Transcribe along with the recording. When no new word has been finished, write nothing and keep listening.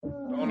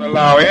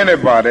allow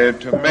anybody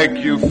to make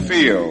you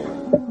feel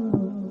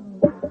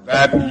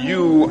that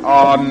you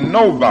are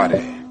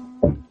nobody.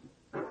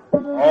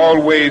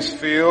 Always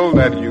feel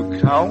that you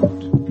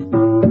count.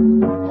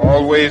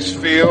 Always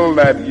feel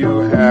that you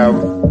have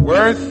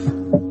worth.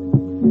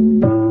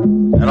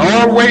 And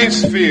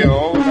always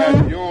feel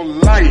that your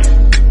life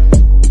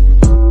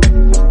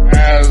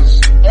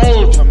has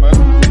ultimate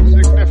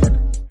significance.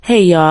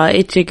 Hey y'all,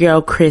 it's your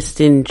girl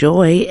Kristen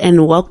Joy,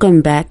 and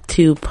welcome back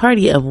to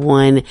Party of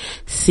One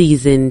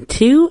Season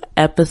 2,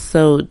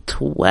 Episode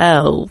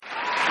 12.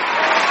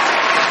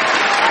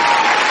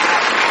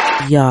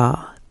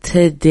 Y'all,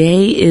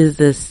 today is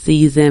the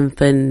season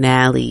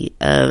finale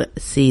of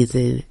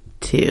Season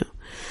 2.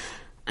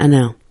 I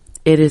know,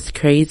 it is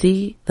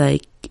crazy.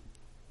 Like,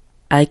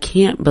 I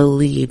can't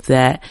believe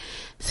that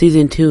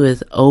Season 2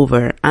 is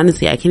over.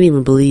 Honestly, I can't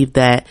even believe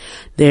that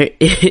there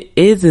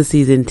is a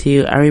Season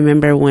 2. I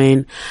remember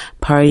when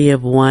Party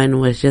of One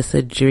was just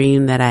a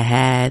dream that I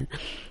had,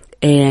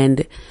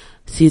 and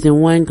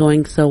Season 1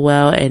 going so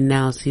well, and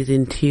now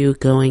Season 2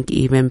 going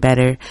even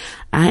better.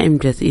 I am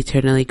just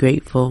eternally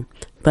grateful.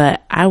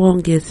 But I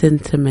won't get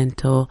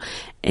sentimental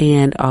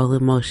and all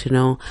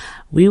emotional.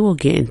 We will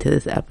get into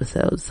this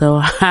episode. So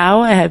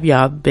how have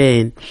y'all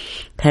been?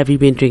 Have you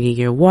been drinking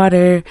your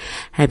water?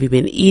 Have you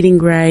been eating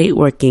right,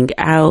 working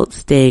out,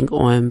 staying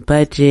on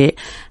budget?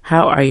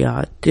 How are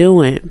y'all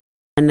doing?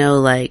 I know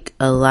like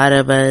a lot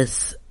of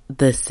us,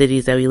 the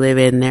cities that we live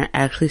in, they're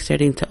actually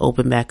starting to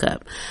open back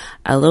up.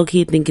 I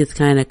low-key think it's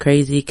kind of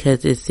crazy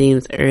because it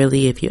seems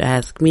early if you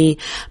ask me,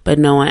 but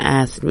no one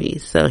asked me,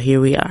 so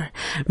here we are.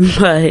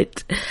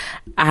 But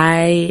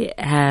I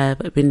have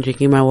been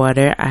drinking my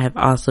water. I have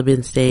also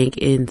been staying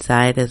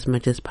inside as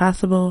much as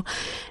possible,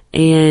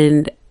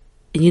 and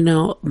you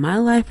know, my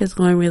life is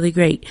going really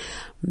great.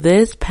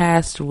 This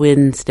past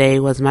Wednesday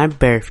was my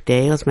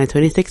birthday. It was my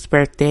 26th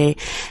birthday,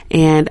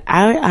 and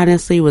I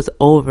honestly was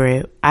over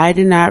it. I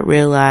did not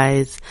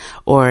realize,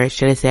 or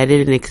should I say I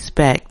didn't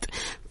expect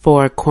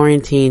for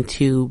quarantine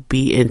to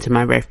be into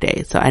my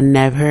birthday. So I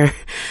never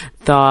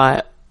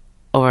thought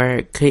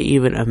or could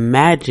even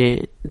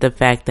imagine the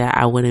fact that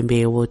I wouldn't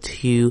be able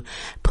to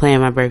plan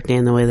my birthday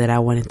in the way that I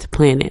wanted to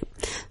plan it.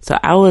 So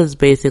I was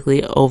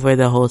basically over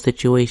the whole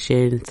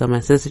situation. So my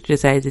sister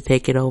decided to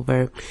take it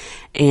over,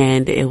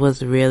 and it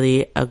was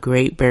really a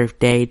great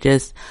birthday.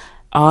 Just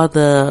all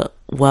the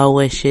well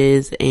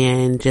wishes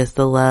and just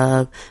the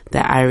love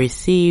that I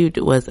received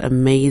was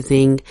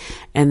amazing.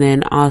 And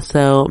then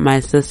also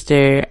my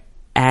sister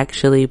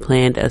actually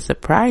planned a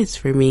surprise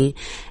for me,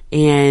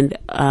 and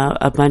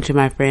a bunch of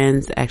my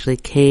friends actually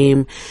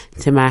came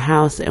to my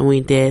house, and we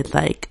did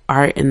like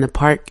art in the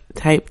park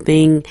type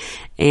thing,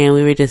 and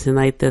we were just in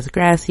like this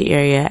grassy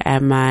area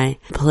at my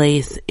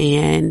place,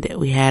 and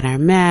we had our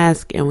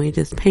mask and we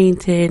just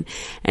painted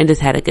and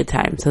just had a good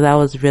time. So that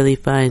was really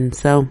fun.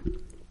 So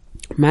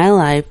my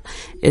life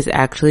is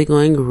actually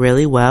going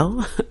really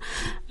well.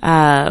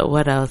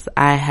 What else?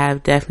 I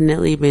have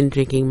definitely been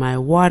drinking my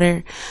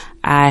water.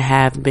 I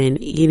have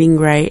been eating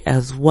right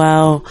as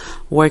well.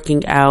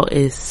 Working out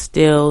is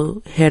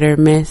still hit or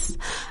miss.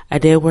 I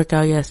did work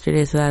out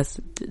yesterday, so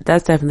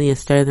that's definitely a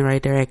step in the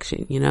right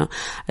direction, you know.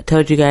 I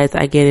told you guys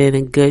I get in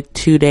a good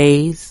 2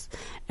 days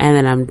and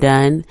then I'm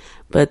done.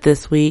 But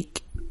this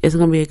week, it's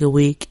gonna be a good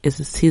week. It's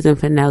a season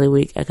finale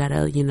week. I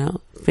gotta, you know,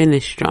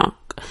 finish strong.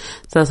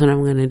 So that's what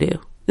I'm gonna do.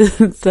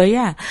 So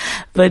yeah,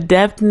 but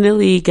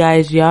definitely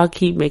guys, y'all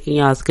keep making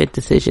y'all's good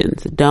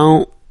decisions.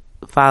 Don't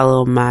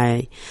follow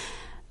my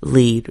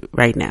lead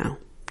right now.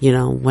 You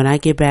know, when I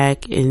get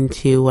back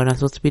into what I'm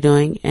supposed to be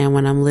doing and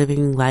when I'm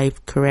living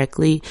life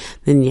correctly,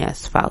 then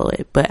yes, follow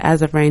it. But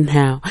as of right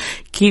now,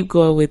 keep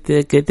going with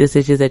the good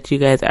decisions that you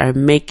guys are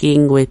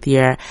making with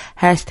your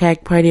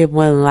hashtag Party of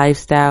One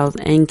lifestyles,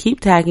 and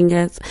keep tagging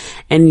us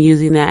and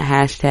using that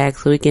hashtag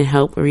so we can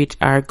help reach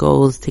our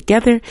goals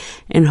together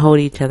and hold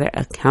each other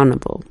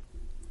accountable.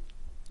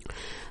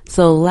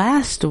 So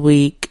last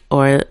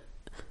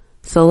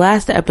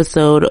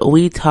episode,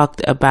 we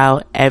talked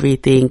about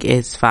everything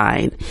is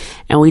fine.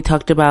 And we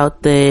talked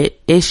about the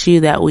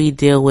issue that we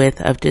deal with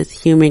of just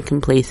human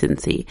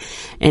complacency.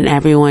 And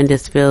everyone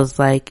just feels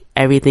like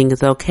everything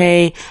is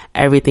okay,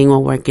 everything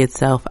will work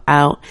itself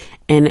out.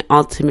 And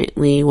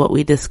ultimately, what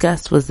we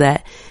discussed was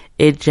that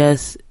it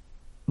just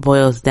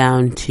boils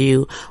down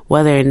to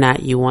whether or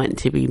not you want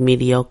to be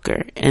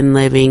mediocre and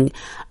living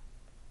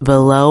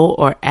below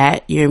or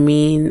at your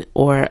mean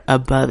or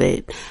above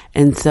it.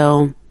 And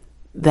so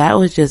that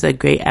was just a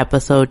great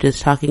episode,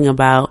 just talking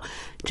about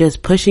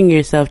just pushing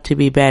yourself to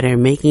be better,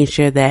 making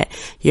sure that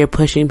you're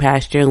pushing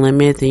past your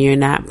limits and you're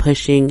not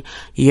pushing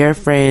your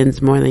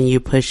friends more than you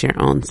push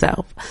your own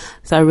self.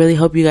 So I really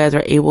hope you guys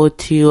are able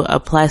to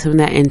apply some of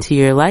that into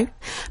your life.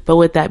 But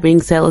with that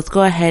being said, let's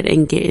go ahead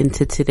and get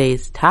into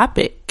today's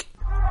topic.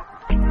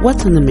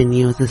 What's on the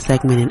Menu is a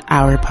segment in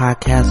our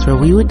podcast where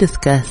we would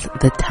discuss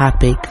the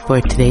topic for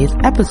today's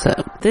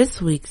episode.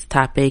 This week's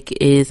topic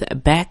is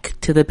back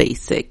to the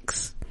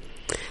basics.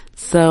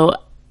 So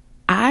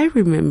I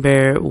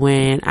remember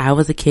when I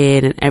was a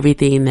kid and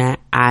everything that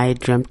I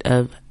dreamt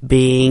of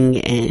being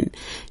and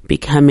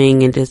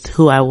becoming and just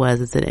who I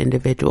was as an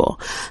individual.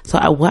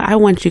 So what I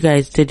want you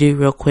guys to do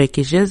real quick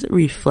is just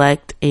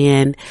reflect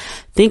and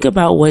think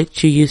about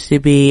what you used to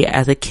be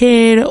as a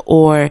kid,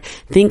 or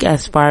think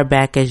as far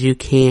back as you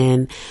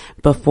can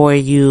before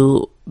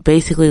you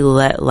basically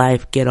let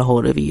life get a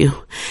hold of you.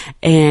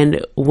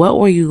 And what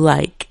were you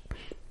like?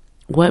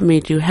 What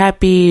made you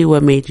happy?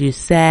 What made you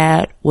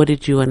sad? What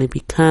did you want to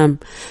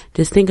become?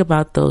 Just think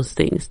about those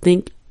things.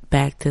 Think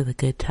back to the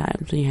good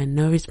times when you had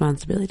no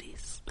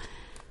responsibilities.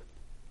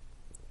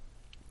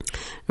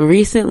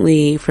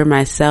 Recently, for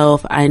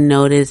myself, I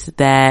noticed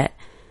that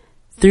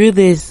through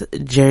this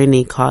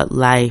journey called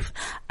life,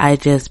 I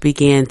just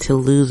began to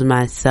lose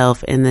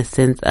myself in the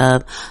sense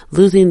of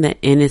losing the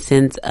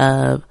innocence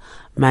of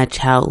my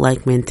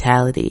childlike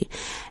mentality.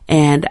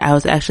 And I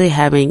was actually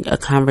having a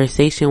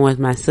conversation with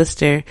my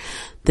sister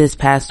this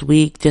past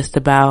week just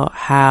about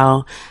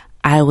how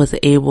I was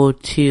able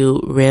to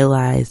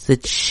realize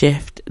the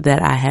shift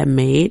that I had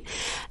made.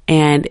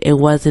 And it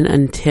wasn't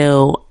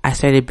until I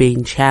started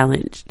being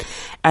challenged.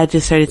 I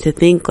just started to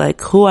think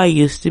like who I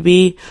used to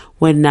be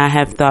would not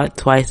have thought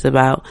twice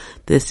about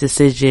this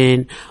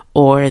decision,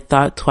 or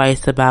thought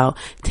twice about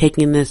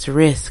taking this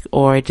risk,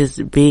 or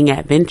just being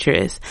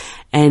adventurous.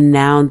 And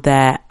now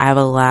that I've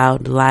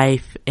allowed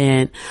life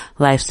and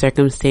life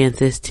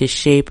circumstances to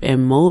shape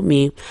and mold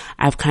me,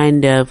 I've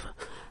kind of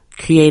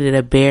created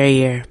a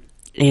barrier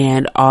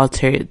and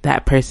altered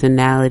that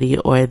personality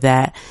or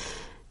that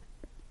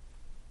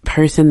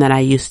person that I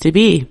used to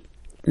be.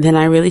 Then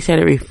I really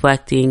started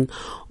reflecting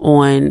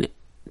on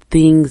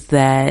things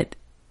that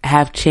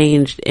have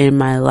changed in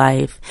my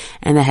life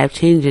and that have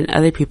changed in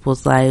other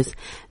people's lives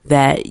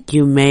that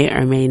you may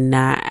or may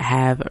not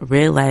have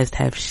realized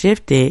have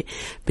shifted,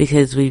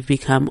 because we've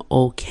become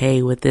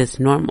okay with this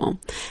normal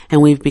and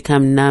we've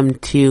become numb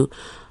to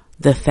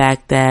the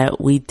fact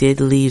that we did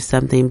leave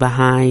something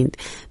behind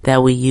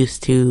that we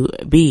used to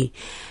be.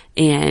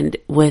 And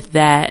with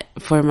that,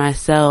 for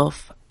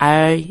myself,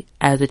 I,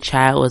 as a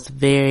child, was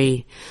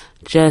very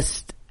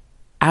just,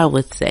 I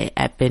would say,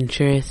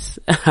 adventurous,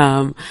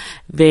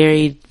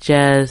 very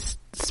just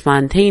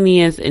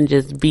spontaneous and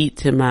just beat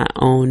to my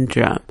own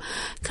drum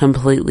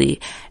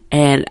completely.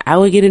 And I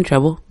would get in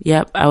trouble.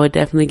 Yep, I would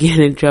definitely get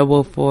in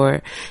trouble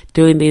for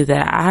doing things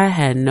that I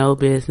had no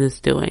business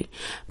doing.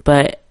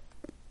 But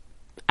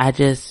I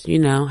just,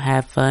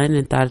 had fun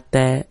and thought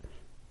that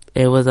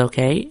it was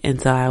okay. And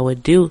so I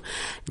would do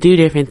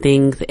different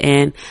things.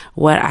 And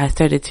what I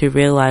started to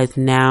realize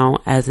now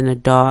as an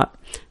adult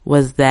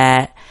was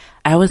that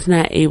I was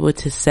not able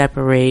to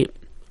separate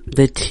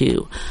the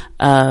two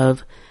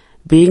of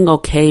being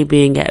okay,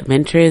 being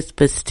adventurous,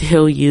 but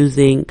still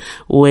using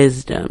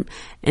wisdom.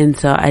 And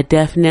so I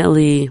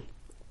definitely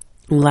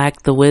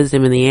lacked the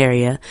wisdom in the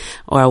area,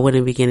 or I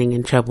wouldn't be getting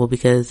in trouble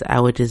because I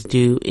would just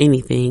do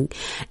anything.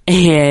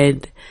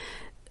 And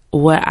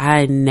what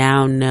I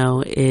now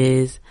know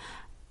is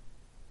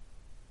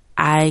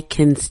I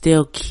can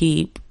still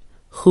keep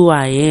who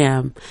I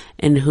am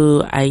and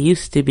who I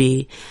used to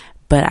be,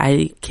 but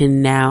I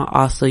can now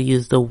also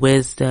use the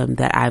wisdom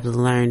that I've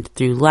learned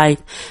through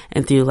life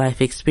and through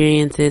life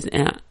experiences,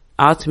 and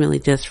ultimately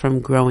just from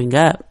growing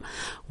up,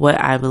 what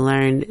I've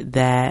learned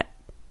that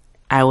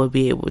I would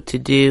be able to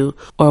do,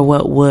 or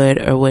what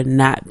would or would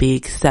not be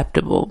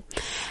acceptable.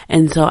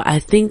 And so I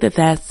think that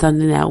that's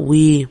something that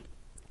we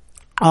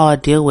all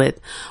deal with.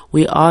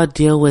 We all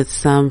deal with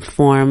some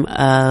form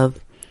of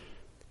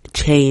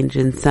change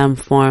and some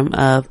form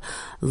of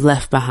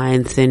left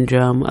behind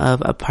syndrome,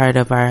 of a part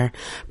of our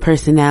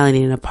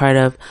personality and a part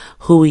of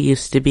who we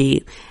used to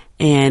be.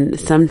 And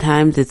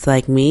sometimes it's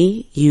like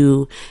me,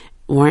 you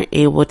weren't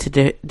able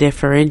to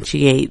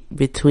differentiate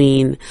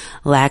between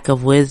lack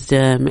of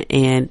wisdom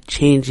and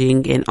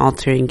changing and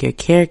altering your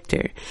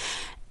character.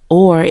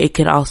 Or it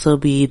could also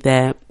be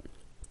that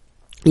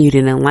you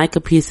didn't like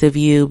a piece of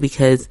you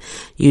because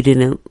you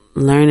didn't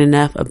learn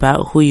enough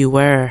about who you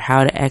were or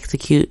how to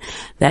execute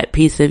that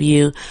piece of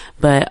you.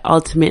 But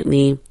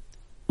ultimately,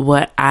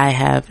 what I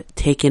have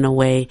taken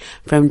away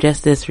from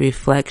just this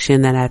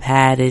reflection that I've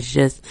had is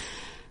just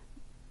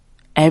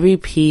every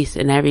piece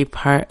and every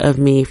part of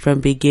me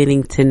from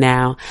beginning to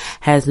now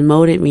has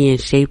molded me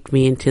and shaped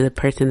me into the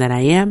person that I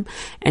am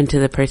and to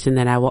the person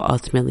that I will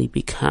ultimately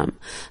become.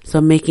 So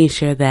making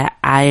sure that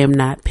I am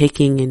not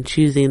picking and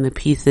choosing the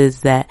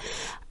pieces that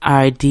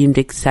are deemed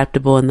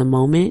acceptable in the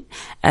moment,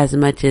 as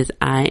much as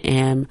I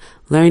am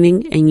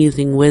learning and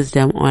using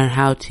wisdom on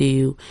how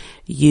to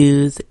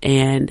use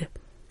and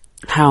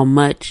how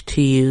much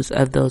to use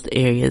of those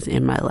areas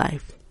in my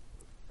life.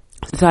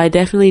 So I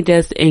definitely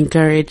just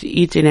encourage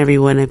each and every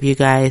one of you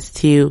guys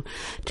to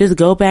just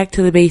go back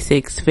to the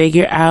basics,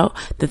 figure out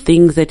the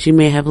things that you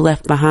may have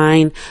left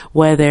behind,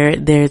 whether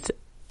there's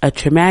a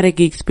traumatic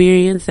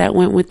experience that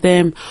went with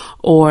them,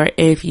 or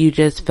if you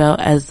just felt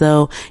as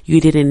though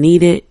you didn't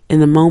need it in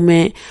the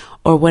moment,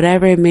 or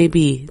whatever it may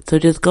be. So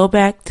just go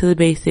back to the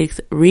basics,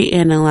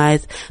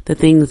 reanalyze the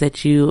things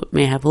that you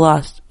may have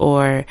lost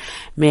or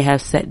may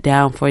have set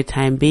down for a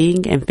time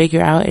being, and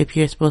figure out if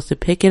you're supposed to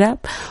pick it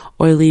up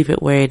or leave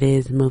it where it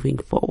is moving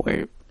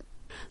forward.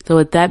 So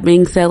with that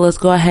being said, let's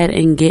go ahead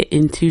and get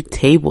into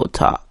Table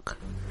Talk.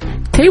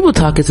 Table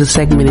Talk is a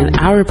segment in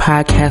our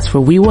podcast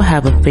where we will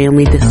have a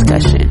family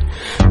discussion.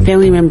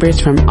 Family members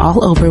from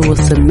all over will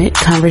submit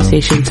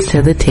conversations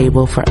to the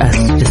table for us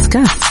to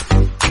discuss.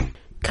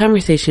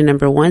 Conversation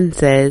number 1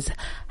 says,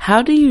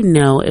 how do you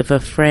know if a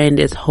friend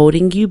is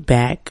holding you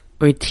back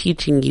or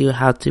teaching you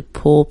how to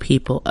pull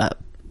people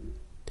up?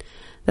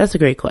 That's a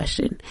great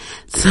question.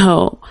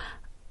 So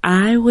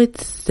I would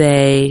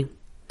say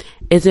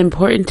it's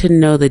important to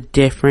know the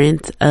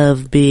difference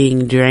of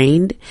being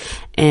drained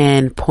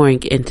and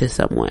pouring into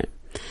someone.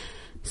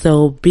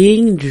 So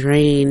being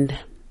drained,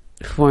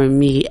 for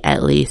me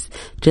at least,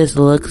 just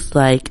looks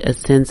like a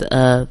sense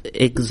of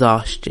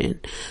exhaustion.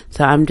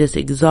 So I'm just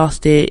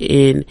exhausted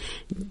in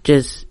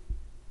just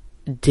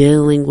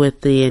dealing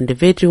with the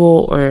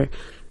individual or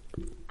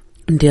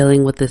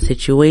dealing with the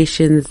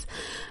situations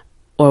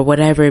or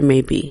whatever it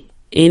may be.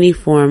 Any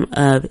form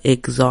of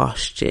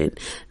exhaustion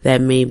that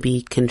may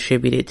be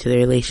contributed to the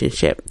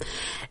relationship.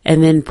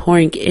 And then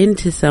pouring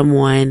into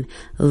someone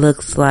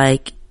looks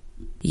like,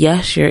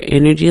 yes, your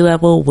energy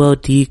level will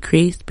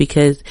decrease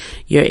because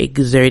you're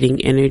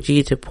exerting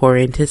energy to pour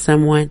into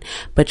someone,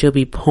 but you'll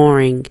be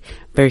pouring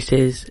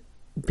versus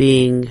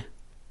being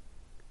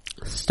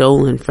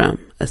stolen from,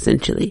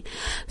 essentially.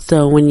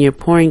 So when you're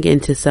pouring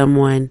into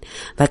someone,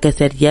 like I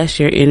said,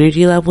 yes, your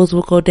energy levels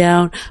will go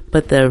down,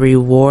 but the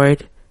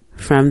reward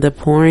from the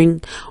pouring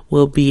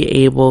will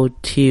be able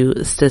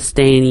to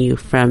sustain you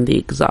from the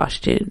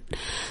exhaustion.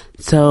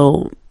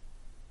 So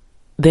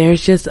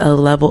there's just a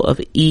level of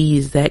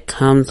ease that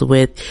comes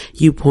with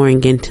you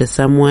pouring into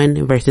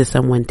someone versus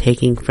someone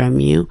taking from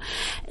you,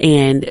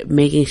 and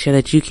making sure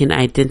that you can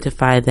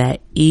identify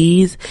that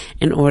ease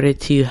in order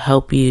to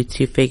help you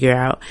to figure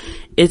out,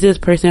 is this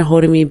person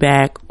holding me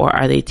back or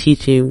are they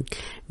teaching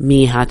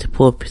me how to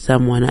pull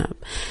someone up?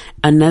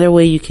 Another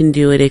way you can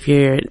do it, if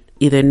you're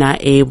either not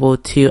able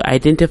to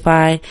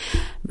identify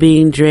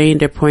being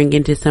drained or pouring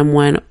into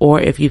someone, or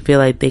if you feel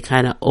like they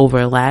kind of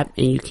overlap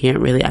and you can't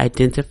really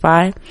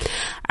identify,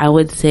 I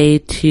would say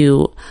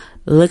to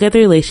look at the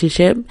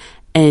relationship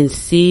and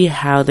see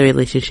how the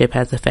relationship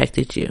has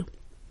affected you.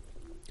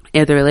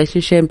 If the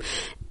relationship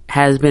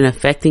has been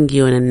affecting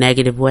you in a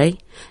negative way,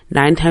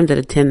 9 times out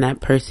of 10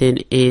 that person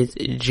is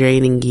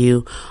draining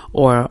you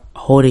or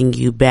holding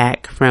you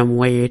back from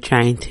where you're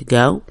trying to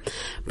go,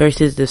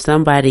 versus if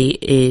somebody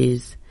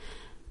is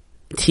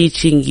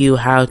teaching you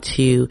how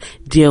to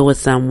deal with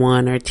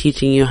someone or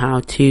teaching you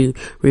how to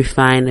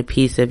refine a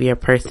piece of your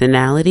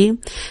personality,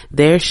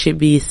 there should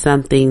be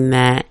something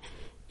that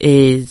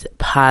is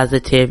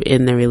positive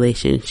in the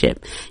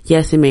relationship.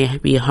 Yes, it may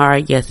be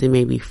hard. Yes, it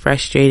may be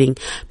frustrating,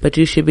 but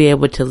you should be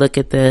able to look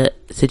at the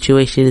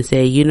situation and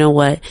say, you know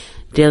what?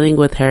 Dealing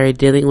with her,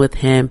 dealing with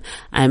him,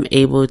 I'm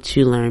able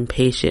to learn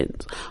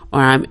patience, or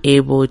I'm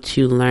able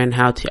to learn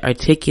how to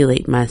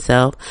articulate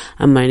myself.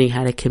 I'm learning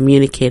how to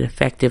communicate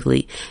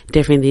effectively,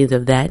 different things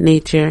of that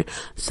nature.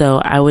 So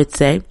I would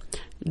say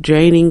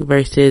draining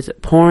versus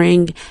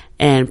pouring,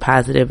 and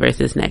positive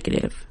versus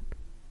negative.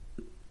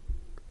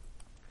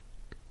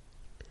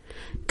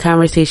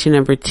 Conversation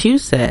number 2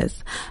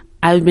 says,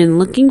 I've been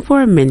looking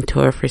for a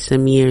mentor for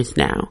some years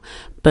now,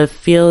 but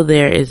feel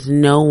there is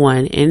no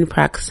one in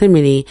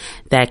proximity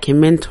that can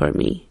mentor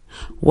me.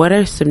 What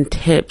are some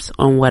tips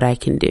on what I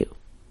can do?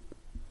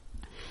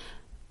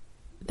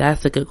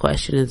 That's a good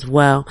question as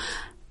well.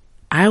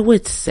 I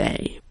would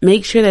say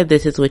make sure that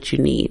this is what you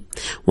need.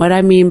 What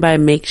I mean by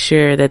make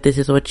sure that this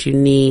is what you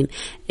need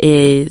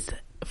is,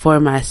 for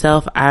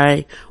myself,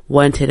 I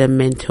wanted a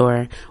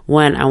mentor.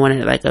 One, I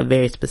wanted like a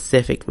very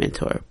specific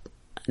mentor.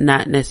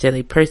 Not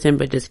necessarily person,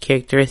 but just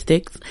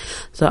characteristics.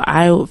 So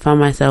I found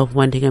myself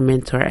wanting a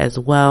mentor as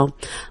well.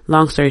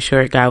 Long story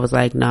short, guy was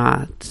like,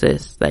 nah,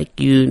 sis, like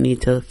you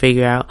need to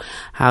figure out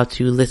how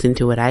to listen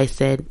to what I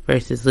said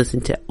versus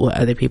listen to what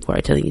other people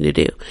are telling you to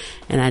do.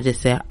 And I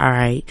just said, all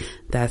right,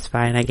 that's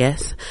fine, I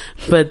guess.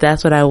 But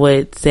that's what I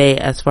would say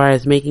as far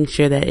as making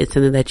sure that it's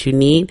something that you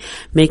need,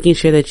 making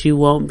sure that you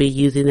won't be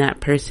using that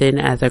person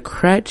as a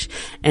crutch,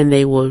 and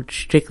they will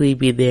strictly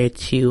be there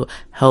to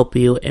help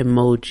you and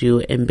mold you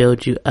and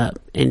build you up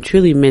and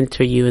truly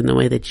mentor you in the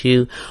way that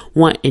you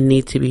want and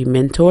need to be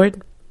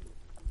mentored.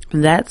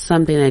 That's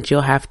something that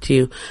you'll have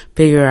to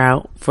figure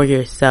out for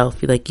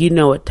yourself. Like, you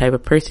know what type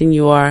of person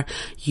you are.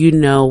 You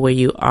know where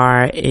you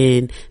are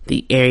in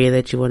the area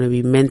that you want to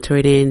be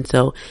mentored in.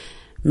 So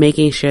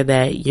making sure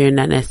that you're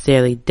not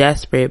necessarily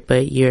desperate,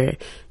 but you're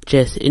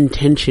just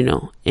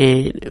intentional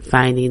in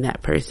finding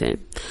that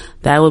person.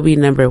 That would be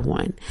number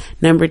 1.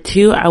 Number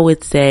 2, I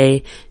would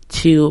say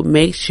to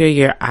make sure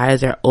your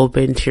eyes are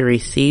open to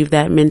receive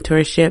that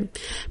mentorship,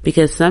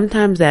 because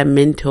sometimes that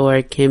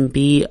mentor can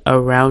be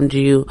around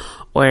you,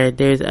 or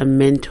there's a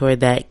mentor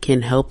that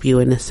can help you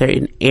in a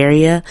certain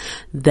area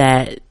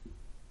that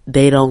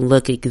they don't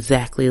look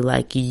exactly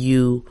like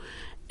you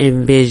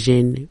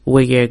envision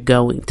where you're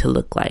going to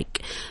look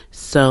like.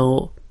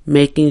 So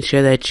making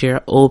sure that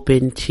you're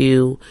open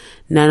to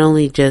not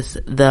only just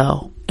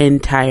the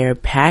entire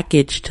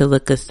package to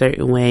look a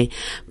certain way,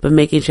 but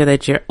making sure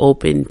that you're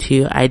open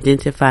to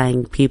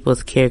identifying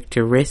people's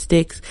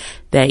characteristics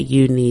that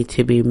you need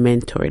to be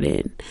mentored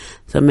in.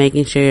 So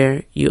making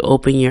sure you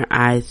open your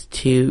eyes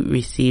to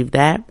receive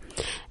that.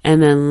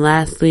 And then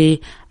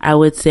lastly, I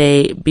would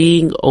say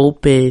being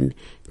open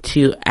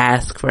to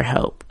ask for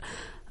help.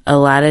 A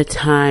lot of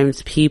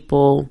times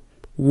people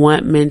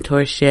want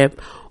mentorship,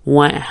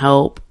 want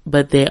help,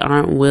 but they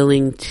aren't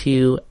willing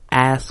to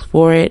ask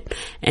for it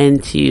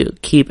and to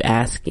keep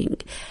asking.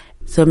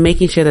 So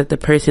making sure that the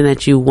person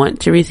that you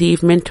want to receive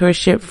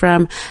mentorship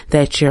from,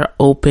 that you're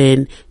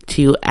open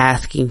to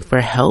asking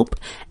for help,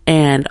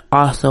 and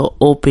also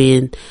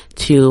open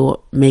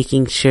to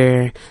making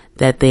sure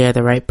that they are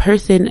the right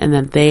person and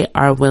that they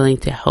are willing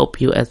to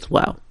help you as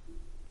well.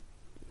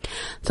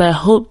 So I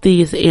hope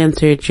these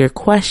answered your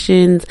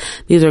questions.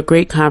 These are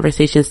great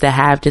conversations to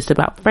have just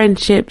about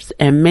friendships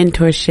and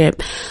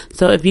mentorship.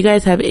 So if you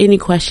guys have any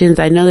questions,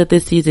 I know that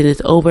this season is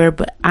over,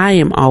 but I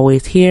am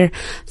always here.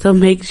 So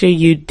make sure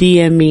you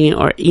DM me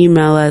or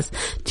email us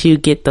to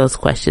get those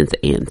questions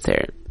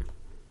answered.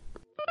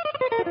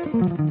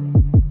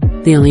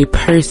 The only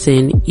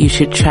person you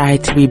should try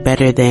to be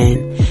better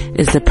than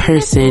is the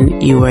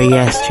person you were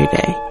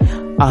yesterday.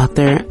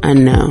 Author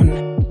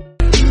unknown.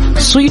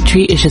 Sweet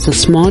treat is just a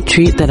small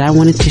treat that I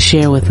wanted to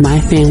share with my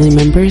family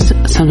members,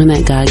 something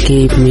that God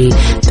gave me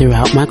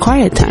throughout my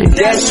quiet time.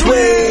 That's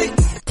sweet.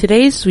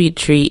 Today's sweet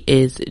treat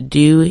is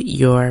do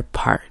your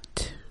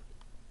part.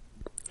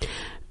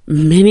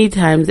 Many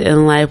times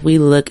in life we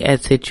look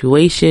at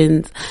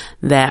situations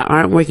that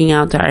aren't working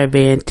out to our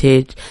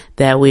advantage,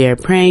 that we are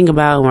praying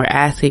about and we're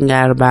asking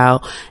God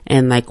about,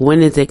 and like,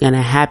 when is it going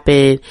to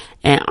happen?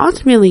 And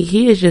ultimately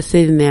He is just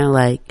sitting there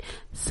like,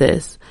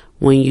 sis,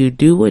 when you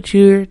do what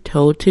you're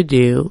told to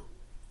do,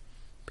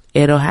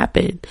 it'll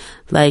happen.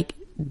 Like,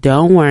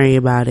 don't worry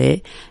about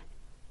it.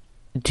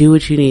 Do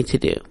what you need to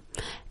do.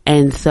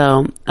 And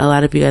so a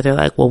lot of you guys are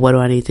like, well, what do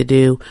I need to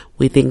do?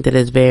 We think that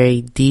it's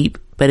very deep,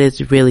 but it's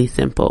really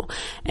simple.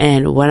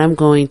 And what I'm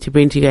going to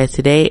bring to you guys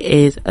today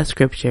is a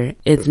scripture.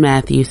 It's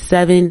Matthew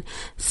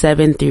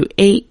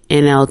 7:7-8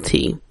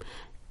 NLT.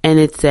 And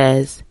it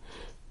says,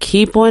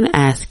 keep on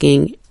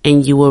asking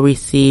and you will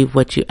receive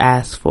what you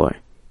ask for.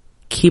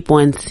 Keep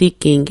on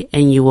seeking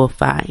and you will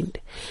find.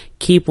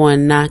 Keep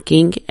on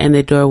knocking and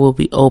the door will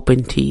be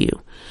open to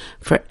you.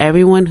 For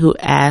everyone who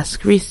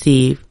asks,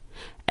 receive.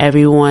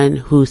 Everyone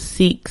who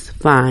seeks,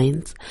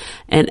 finds.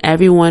 And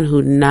everyone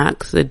who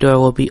knocks, the door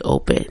will be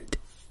opened.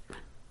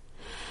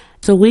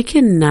 So we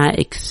cannot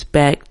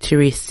expect to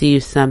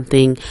receive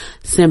something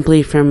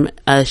simply from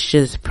us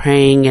just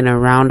praying in a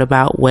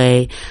roundabout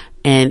way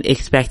and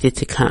expect it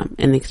to come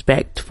and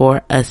expect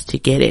for us to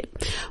get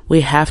it.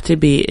 We have to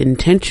be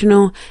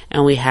intentional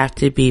and we have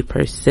to be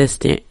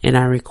persistent in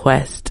our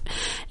request.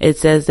 It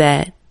says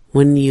that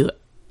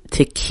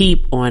to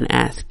keep on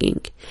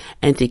asking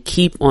and to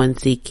keep on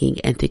seeking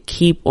and to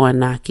keep on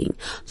knocking.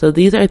 So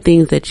these are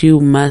things that you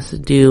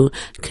must do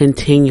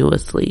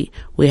continuously.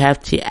 We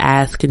have to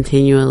ask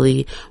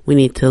continually. We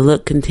need to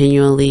look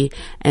continually,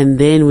 and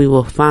then we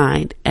will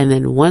find. And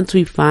then once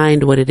we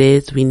find what it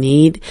is we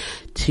need,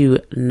 to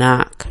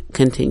knock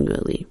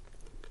continually.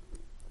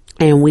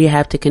 And we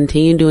have to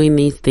continue doing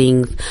these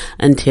things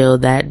until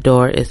that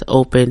door is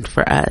opened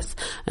for us,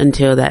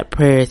 until that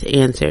prayer is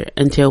answered,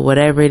 until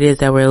whatever it is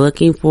that we're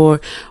looking for,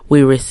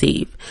 we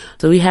receive.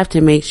 So we have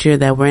to make sure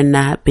that we're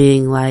not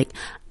being like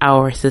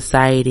our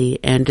society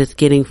and just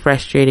getting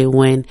frustrated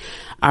when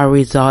our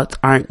results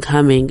aren't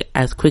coming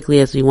as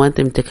quickly as we want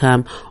them to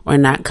come, or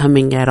not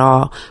coming at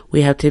all.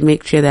 We have to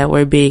make sure that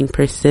we're being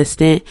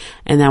persistent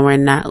and that we're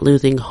not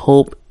losing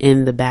hope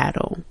in the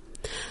battle.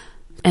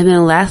 And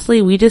then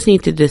lastly, we just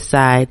need to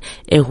decide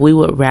if we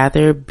would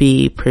rather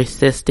be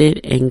persistent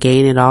and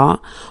gain it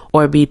all,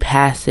 or be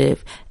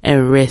passive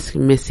and risk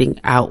missing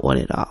out on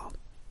it all.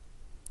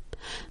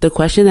 The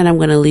question that I'm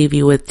going to leave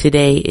you with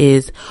today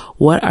is,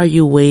 what are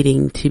you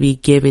waiting to be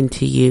given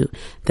to you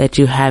that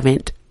you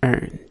haven't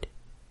earned?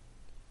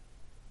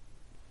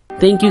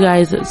 Thank you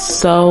guys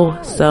so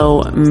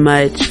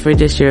much for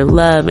just your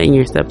love and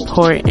your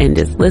support and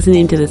just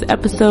listening to this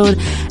episode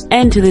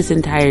and to this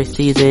entire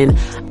season.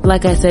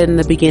 Like I said in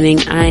the beginning,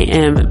 I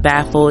am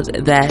baffled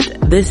that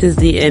this is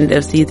the end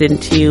of season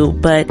 2,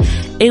 but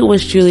it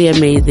was truly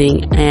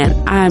amazing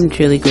and I'm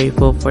truly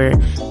grateful for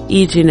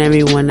each and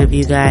every one of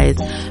you guys.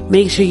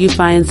 Make sure you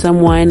find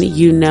someone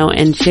you know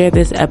and share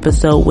this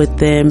episode with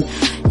them.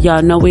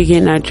 Y'all know we're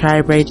getting our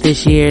tribe right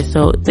this year,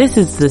 so this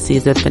is the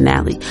season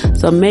finale.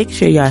 So make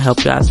sure y'all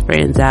help y'all's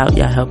friends out.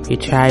 Y'all help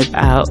your tribe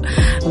out.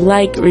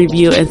 Like,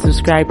 review, and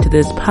subscribe to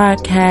this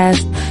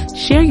podcast.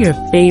 Share your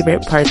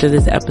favorite parts of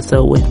this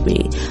episode with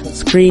me.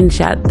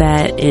 Screenshot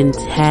that and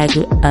tag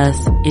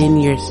us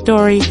in your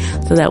story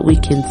so that we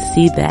can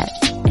see that.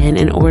 And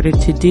in order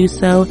to do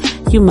so,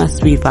 you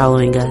must be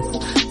following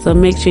us. So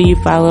make sure you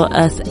follow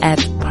us at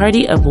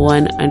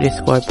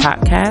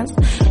party_of1_podcast.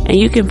 And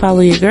you can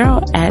follow your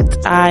girl at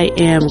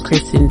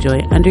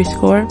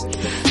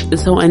IamKristenJoy_.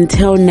 So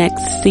until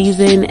next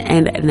season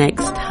and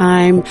next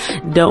time,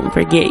 don't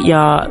forget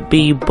y'all,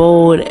 be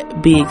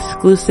bold, be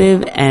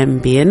exclusive,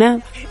 and be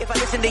enough. If I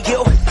listen to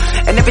you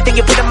and everything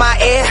you put in my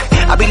ear,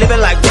 I'll be living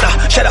like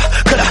woulda, shoulda,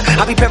 coulda.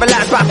 I'll be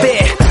paralyzed by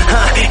fear.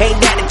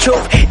 Ain't that the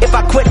truth? If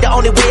I quit, the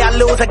only way I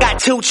lose, I got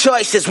two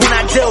choices when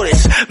I do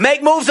this: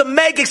 make moves or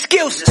make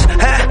excuses.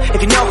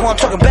 If you know who I'm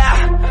talking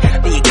about,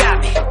 then you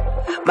got me.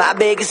 My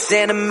biggest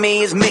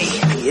enemy is me,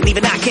 and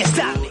even I can't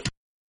stop me.